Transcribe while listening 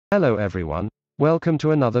Hello everyone, welcome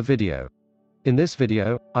to another video. In this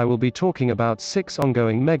video, I will be talking about 6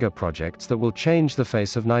 ongoing mega projects that will change the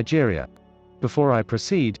face of Nigeria. Before I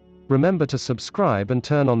proceed, remember to subscribe and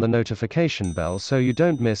turn on the notification bell so you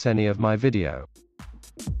don't miss any of my video.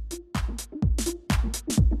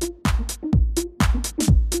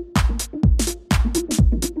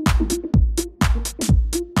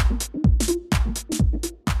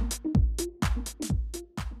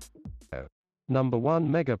 Number 1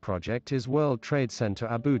 mega project is World Trade Center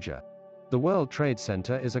Abuja. The World Trade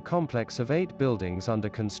Center is a complex of 8 buildings under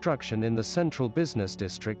construction in the central business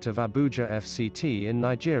district of Abuja FCT in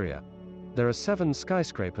Nigeria. There are 7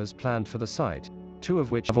 skyscrapers planned for the site, 2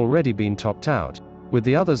 of which have already been topped out, with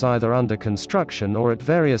the others either under construction or at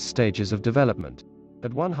various stages of development.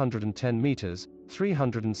 At 110 meters,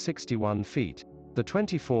 361 feet, the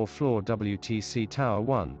 24-floor WTC Tower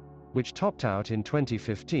 1, which topped out in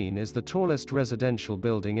 2015, is the tallest residential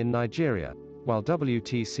building in Nigeria, while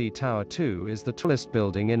WTC Tower 2 is the tallest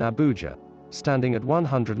building in Abuja, standing at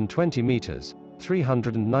 120 meters,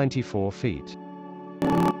 394 feet.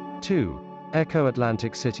 2. Eko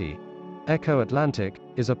Atlantic City. Eko Atlantic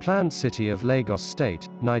is a planned city of Lagos State,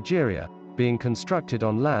 Nigeria, being constructed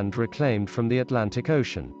on land reclaimed from the Atlantic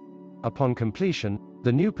Ocean. Upon completion,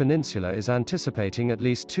 the new peninsula is anticipating at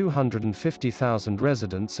least 250,000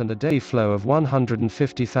 residents and a daily flow of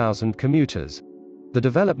 150,000 commuters. The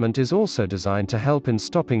development is also designed to help in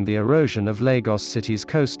stopping the erosion of Lagos City's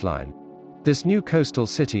coastline. This new coastal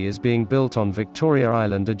city is being built on Victoria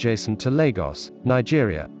Island adjacent to Lagos,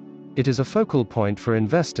 Nigeria. It is a focal point for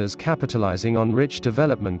investors capitalizing on rich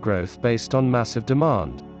development growth based on massive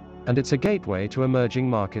demand. And it's a gateway to emerging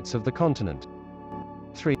markets of the continent.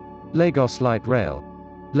 3. Lagos Light Rail.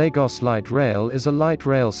 Lagos Light Rail is a light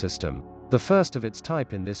rail system, the first of its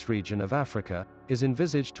type in this region of Africa, is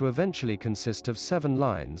envisaged to eventually consist of 7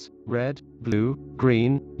 lines: red, blue,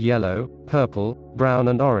 green, yellow, purple, brown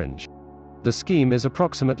and orange. The scheme is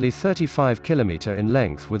approximately 35 km in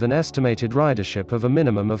length with an estimated ridership of a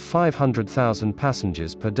minimum of 500,000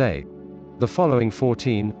 passengers per day. The following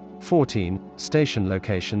 14 station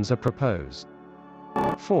locations are proposed.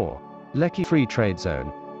 4. Lekki Free Trade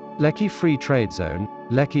Zone. Lekki Free Trade Zone,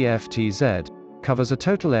 Lekki FTZ, covers a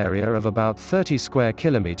total area of about 30 square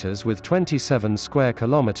kilometers with 27 square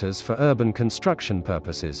kilometers for urban construction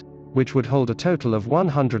purposes, which would hold a total of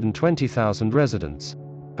 120,000 residents.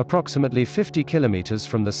 Approximately 50 kilometers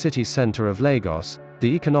from the city center of Lagos,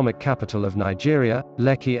 the economic capital of Nigeria,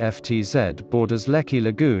 Lekki FTZ borders Lekki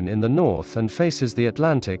Lagoon in the north and faces the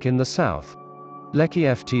Atlantic in the south. Lekki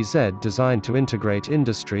FTZ designed to integrate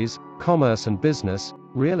industries, commerce and business,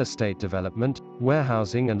 real estate development,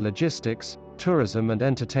 warehousing and logistics, tourism and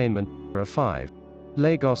entertainment. 5.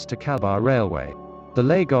 Lagos to Calabar Railway. The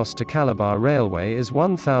Lagos to Calabar Railway is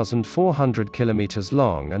 1,400 kilometers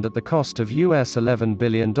long and at the cost of US $11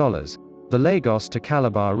 billion. The Lagos to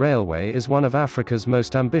Calabar Railway is one of Africa's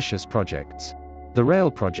most ambitious projects. The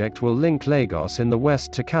rail project will link Lagos in the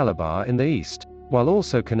west to Calabar in the east, while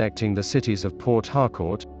also connecting the cities of Port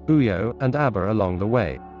Harcourt, Uyo, and Aba along the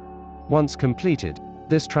way. Once completed,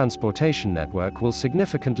 this transportation network will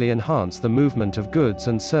significantly enhance the movement of goods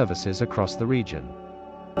and services across the region.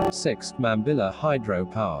 6. Mambilla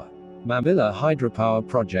Hydropower. Mambilla Hydropower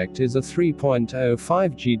Project is a 3.05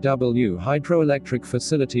 GW hydroelectric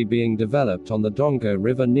facility being developed on the Dongo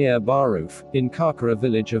River near Baruf, in Kakara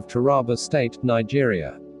village of Taraba State,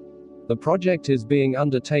 Nigeria. The project is being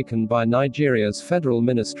undertaken by Nigeria's Federal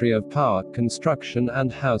Ministry of Power, Construction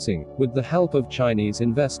and Housing, with the help of Chinese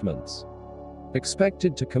investments.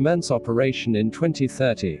 Expected to commence operation in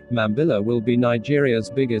 2030, Mambilla will be Nigeria's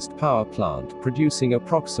biggest power plant, producing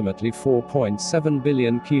approximately 4.7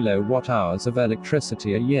 billion kilowatt-hours of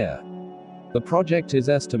electricity a year. The project is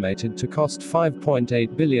estimated to cost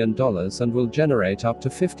 $5.8 billion and will generate up to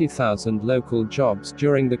 50,000 local jobs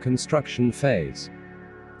during the construction phase.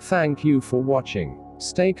 Thank you for watching.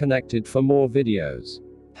 Stay connected for more videos.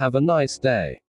 Have a nice day.